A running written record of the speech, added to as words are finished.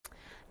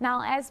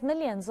Now, as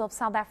millions of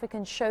South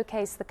Africans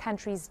showcase the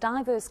country's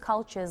diverse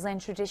cultures and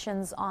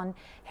traditions on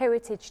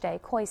Heritage Day,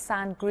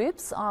 Khoisan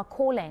groups are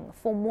calling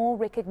for more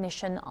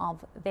recognition of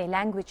their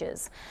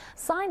languages.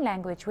 Sign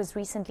language was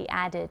recently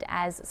added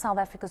as South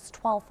Africa's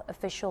 12th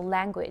official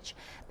language,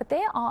 but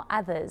there are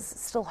others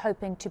still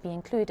hoping to be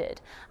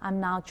included. I'm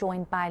now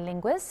joined by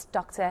linguist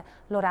Dr.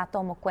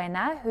 Lorato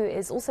Mokwena, who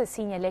is also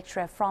senior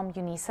lecturer from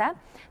Unisa.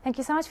 Thank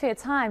you so much for your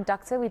time,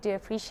 Doctor. We do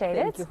appreciate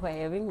it. Thank you for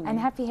having me. And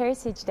happy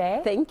Heritage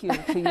Day. Thank you.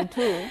 To you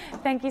too.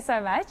 Thank you so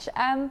much.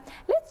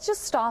 Let's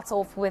just start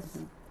off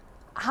with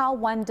how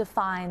one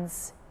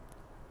defines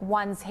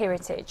one's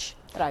heritage.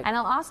 Right. And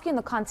I'll ask you in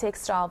the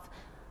context of,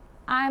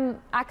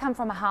 I come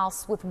from a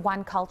house with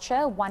one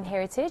culture, one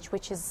heritage,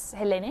 which is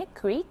Hellenic,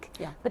 Greek,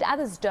 but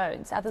others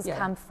don't. Others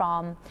come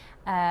from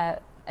a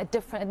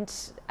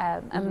different,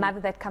 a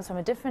mother that comes from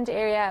a different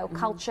area or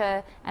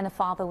culture, and a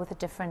father with a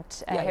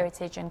different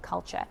heritage and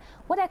culture.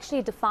 What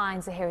actually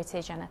defines a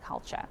heritage and a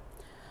culture?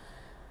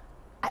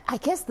 I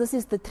guess this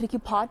is the tricky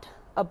part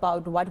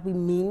about what we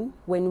mean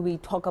when we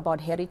talk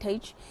about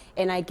heritage,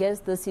 and I guess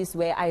this is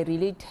where I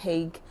really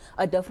take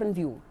a different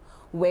view.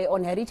 Where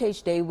on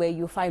Heritage Day, where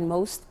you find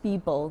most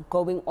people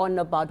going on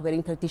about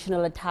wearing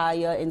traditional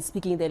attire and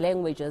speaking their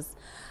languages,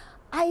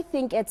 I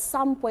think at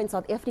some point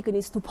South Africa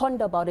needs to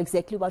ponder about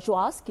exactly what you're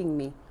asking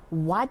me.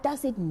 What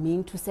does it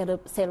mean to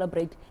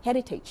celebrate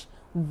heritage?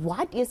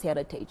 What is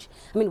heritage?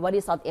 I mean, what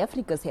is South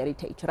Africa's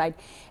heritage, right?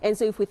 And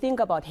so if we think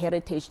about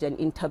heritage then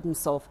in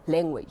terms of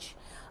language,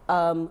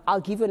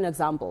 I'll give you an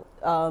example.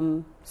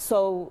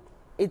 So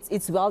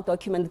it's well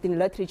documented in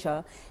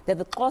literature that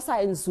the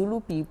Xhosa and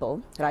Zulu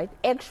people, right,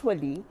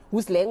 actually,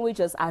 whose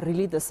languages are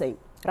really the same,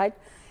 right?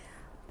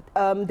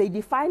 They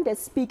defined as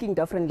speaking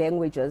different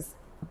languages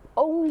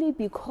only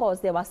because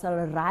there was a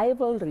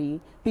rivalry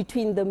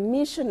between the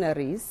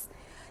missionaries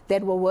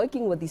that were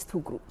working with these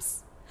two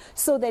groups.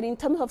 So that in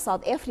terms of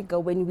South Africa,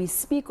 when we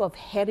speak of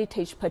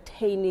heritage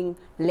pertaining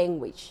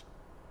language,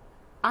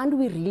 aren't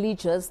we really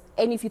just,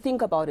 and if you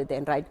think about it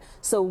then, right,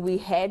 so we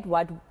had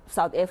what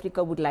South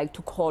Africa would like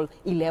to call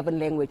 11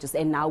 languages,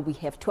 and now we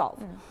have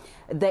 12.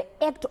 The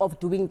act of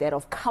doing that,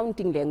 of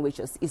counting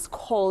languages, is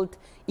called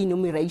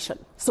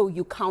enumeration. So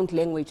you count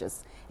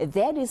languages.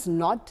 That is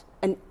not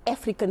an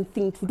African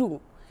thing to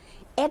do.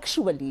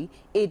 Actually,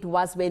 it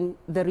was when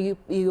the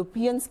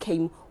Europeans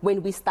came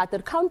when we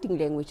started counting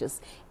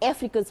languages.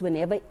 Africans were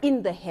never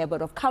in the habit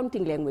of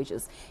counting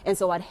languages. And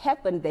so what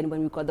happened then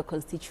when we got the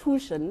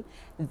Constitution,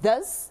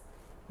 this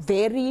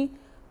very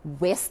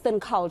Western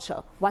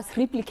culture was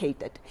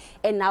replicated.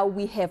 And now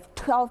we have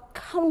 12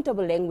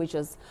 countable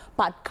languages,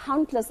 but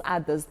countless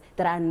others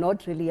that are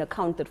not really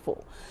accounted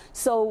for.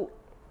 So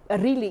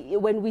really,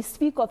 when we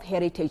speak of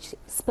heritage,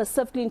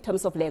 specifically in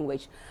terms of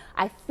language,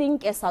 I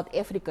think as South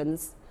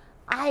Africans,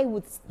 I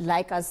would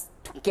like us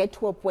to get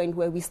to a point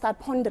where we start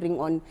pondering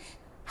on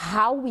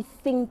how we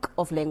think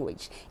of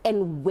language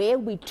and where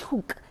we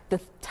took the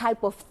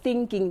type of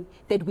thinking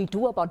that we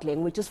do about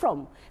languages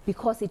from,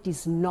 because it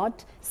is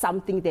not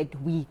something that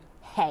we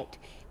had.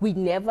 We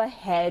never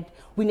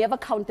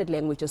counted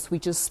languages, we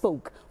just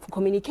spoke for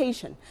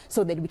communication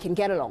so that we can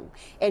get along.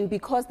 And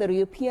because the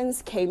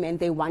Europeans came and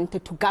they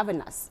wanted to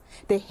govern us,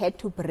 they had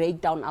to break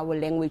down our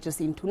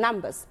languages into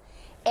numbers.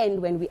 And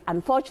when we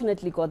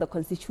unfortunately got the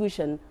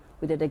Constitution,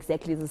 we did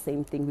exactly the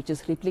same thing. We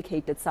just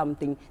replicated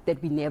something that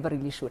we never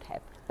really should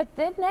have. But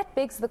then that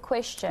begs the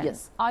question: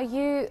 is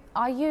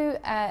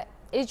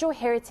your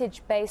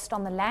heritage based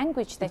on the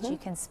language that you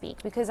can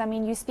speak? Because I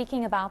mean, you're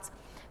speaking about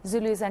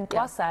Zulus and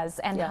Xhosas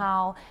and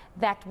how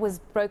that was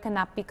broken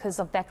up because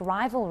of that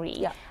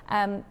rivalry.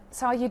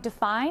 So are you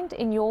defined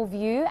in your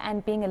view,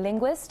 and being a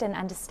linguist and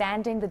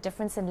understanding the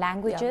difference in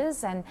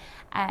languages and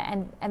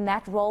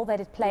that role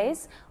that it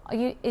plays,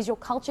 is your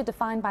culture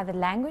defined by the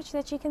language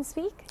that you can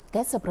speak?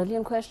 That's a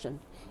brilliant question.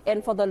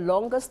 And for the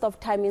longest of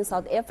time in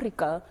South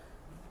Africa,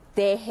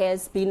 there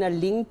has been a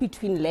link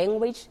between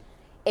language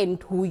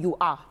and who you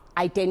are,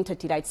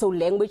 identity, right? So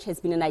language has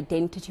been an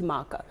identity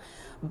marker.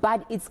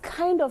 But it's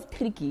kind of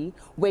tricky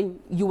when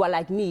you are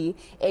like me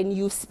and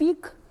you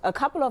speak a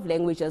couple of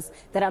languages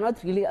that are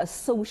not really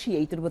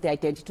associated with the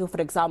identity. So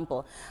for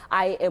example,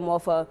 I am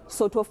of a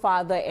Soto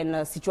father and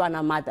a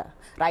Setswana mother,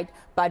 right?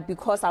 But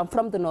because I'm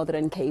from the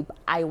Northern Cape,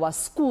 I was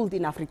schooled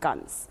in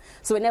Afrikaans.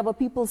 So whenever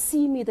people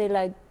see me, they're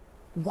like,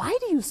 why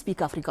do you speak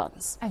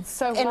Afrikaans?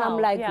 And I'm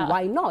like,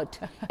 why not?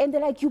 And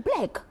they're like, you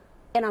black.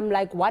 And I'm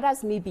like, what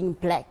does me being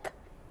black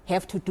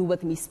have to do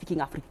with me speaking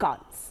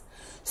Afrikaans?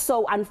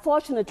 So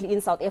unfortunately in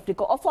South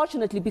Africa, or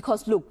fortunately,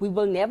 because look, we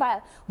will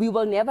never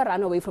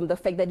run away from the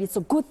fact that it's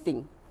a good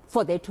thing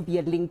for there to be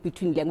a link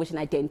between language and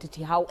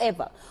identity.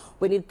 However,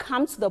 when it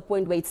comes to the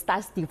point where it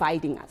starts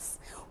dividing us,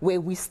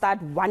 where we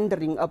start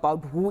wondering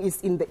about who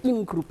is in the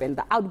in group and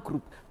the out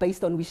group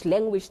based on which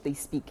language they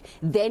speak,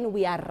 then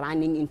we are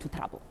running into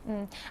trouble.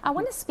 I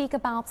want to speak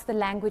about the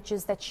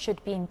languages that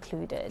should be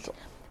included. Sure.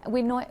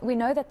 We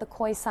know that the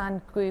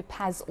Khoisan group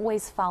has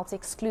always felt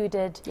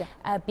excluded,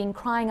 been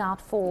crying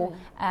out for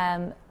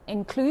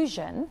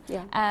inclusion.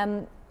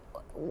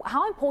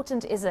 how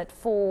important is it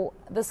for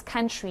this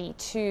country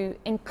to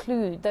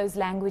include those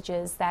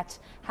languages that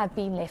have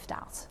been left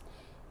out?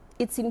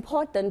 It's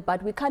important,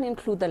 but we can't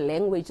include the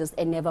languages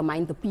and never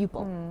mind the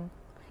people.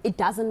 It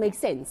doesn't make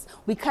sense.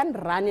 We can't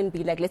run and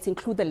be like, let's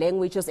include the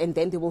languages and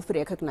then they will be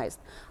recognized.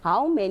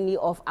 How many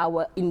of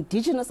our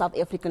indigenous South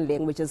African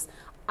languages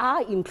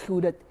are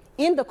included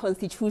in the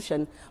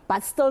Constitution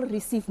but still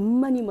receive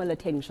minimal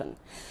attention?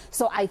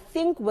 So I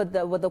think with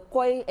the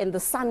Khoi and the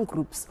San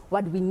groups,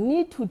 what we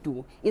need to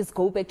do is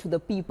go back to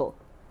the people.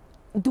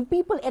 Do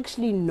people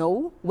actually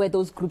know where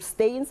those groups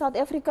stay in South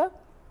Africa?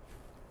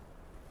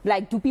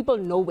 Like, do people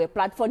know where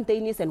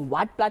Platfontein is and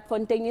what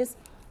Platfontein is?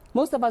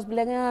 Most of us be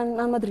like,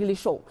 I'm not really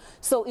sure.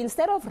 So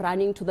instead of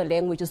running to the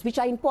languages, which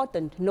are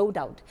important, no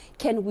doubt,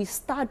 can we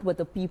start with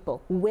the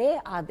people?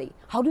 Where are they?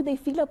 How do they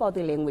feel about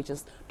their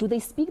languages? Do they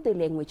speak their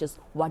languages?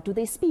 What do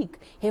they speak?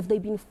 Have they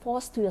been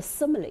forced to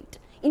assimilate?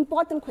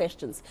 Important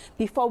questions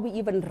before we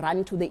even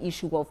run to the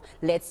issue of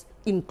let's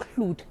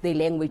include their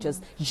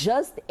languages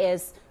just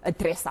as a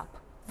dress-up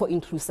for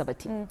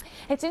inclusivity.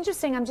 It's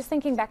interesting. I'm just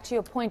thinking back to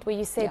your point where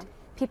you said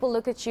people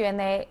look at you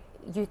and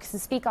you can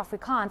speak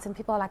Afrikaans, and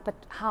people are like, but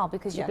how?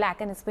 Because you're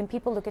black. And it's when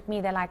people look at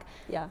me, they're like,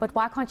 but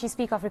why can't you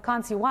speak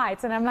Afrikaans? You're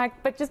white. And I'm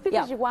like, but just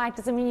because you're white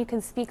doesn't mean you can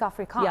speak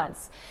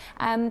Afrikaans.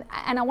 And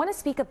I want to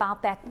speak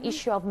about that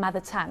issue of mother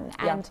tongue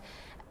and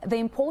the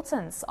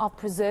importance of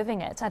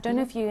preserving it. I don't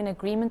know if you're in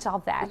agreement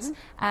of that.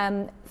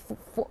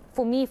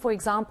 For me, for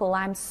example,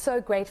 I'm so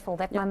grateful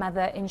that my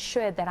mother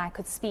ensured that I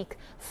could speak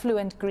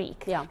fluent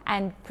Greek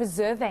and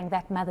preserving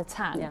that mother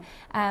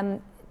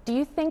tongue. Do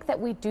you think that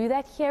we do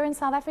that here in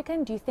South Africa?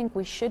 And do you think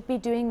we should be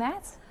doing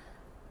that?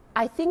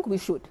 I think we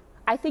should.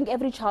 I think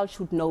every child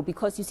should know,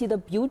 because you see, the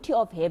beauty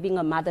of having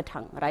a mother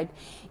tongue, right,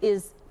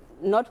 is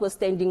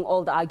notwithstanding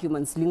all the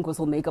arguments linguists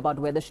will make about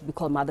whether it should be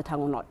called mother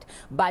tongue or not.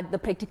 But the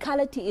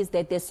practicality is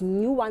that there's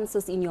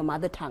nuances in your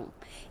mother tongue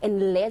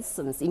and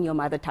lessons in your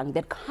mother tongue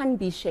that can't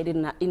be shared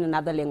in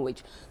another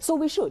language. So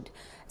we should.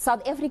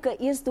 South Africa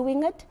is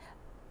doing it.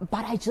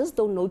 But I just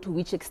don't know to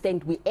which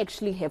extent we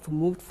actually have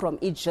moved from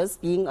it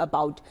just being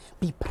about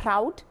be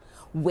proud,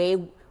 where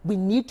we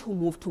need to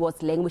move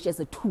towards language as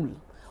a tool,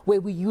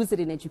 where we use it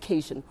in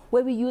education,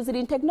 where we use it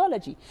in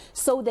technology,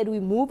 so that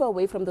we move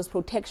away from this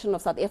protection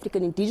of South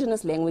African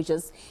indigenous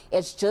languages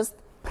as just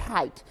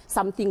pride,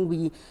 something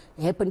we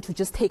happen to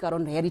just take out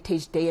on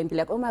Heritage Day and be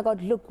like, oh my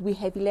God, look, we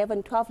have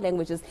 11, 12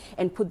 languages,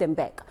 and put them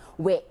back,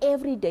 where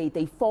every day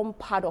they form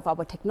part of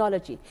our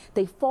technology.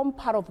 They form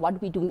part of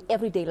what we do in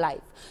everyday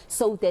life,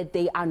 so that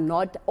they are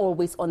not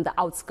always on the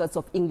outskirts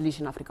of English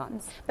and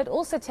Afrikaans. But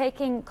also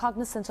taking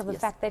cognizance of the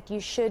fact that you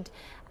should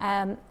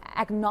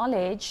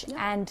acknowledge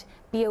and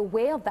be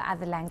aware of the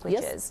other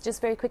languages.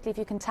 Just very quickly, if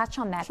you can touch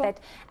on that, that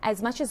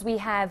as much as we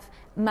have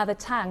mother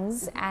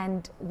tongues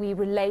and we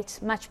relate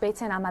much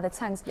better in our mother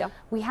tongues,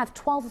 we have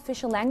 12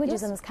 official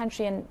languages in this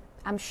country, and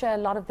I'm sure a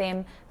lot of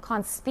them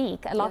can't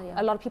speak. A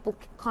lot of people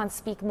can't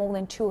speak more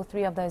than 2 or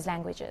 3 of those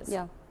languages.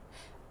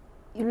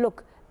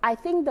 Look, I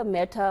think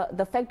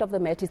the fact of the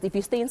matter is, if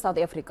you stay in South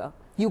Africa,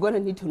 you're going to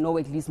need to know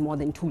at least more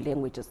than 2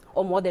 languages,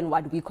 or more than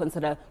what we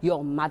consider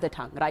your mother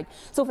tongue, right?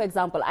 So, for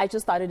example, I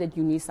just started at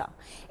Unisa,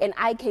 and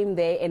I came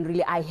there and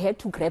really I had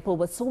to grapple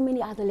with so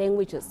many other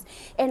languages,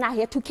 and I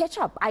had to catch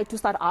up. I had to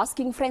start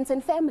asking friends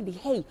and family,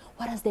 hey,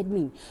 what does that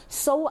mean?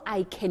 So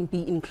I can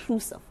be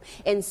inclusive,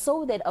 and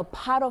so that a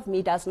part of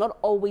me does not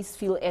always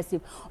feel as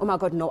if, oh my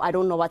God, no, I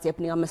don't know what's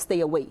happening, I must stay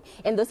away.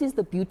 And this is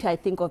the beauty, I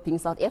think, of being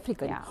South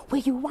African,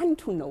 where you want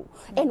to know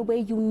and where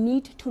you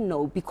need to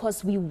know,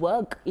 because we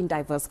work in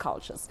diverse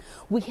cultures.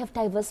 We have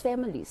diverse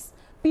families.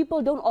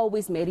 People don't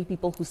always marry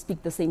people who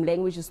speak the same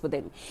languages with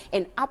them.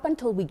 And up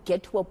until we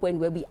get to a point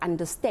where we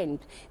understand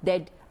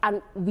that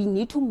we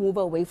need to move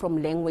away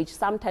from language,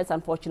 sometimes,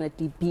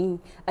 unfortunately, being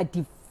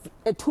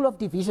a tool of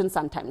division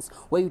sometimes,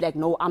 where you're like,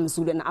 no, I'm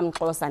Zulu and I'm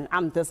Khoisan,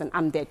 I'm this and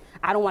I'm that,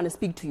 I don't want to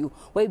speak to you.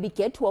 Where we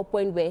get to a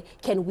point where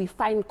can we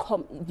find,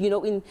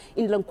 in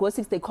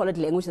linguistics they call it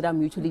language that are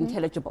mutually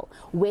intelligible,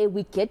 where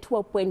we get to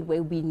a point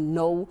where we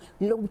know,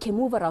 we can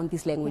move around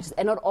these languages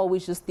and not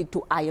always just stick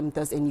to I am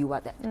this and you are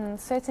that.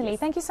 Certainly.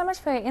 Thank you so much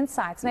for your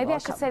insights. Maybe I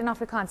should say it in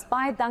Afrikaans.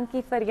 Baie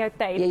dankie vir jou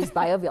tyd. Jy is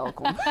baie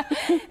welkom.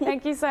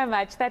 Thank you so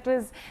much. That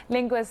was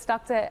linguist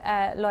Dr.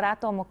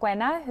 Lorato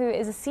Mokwena, who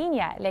is a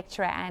senior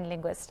lecturer and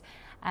linguist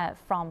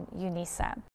from Unisa.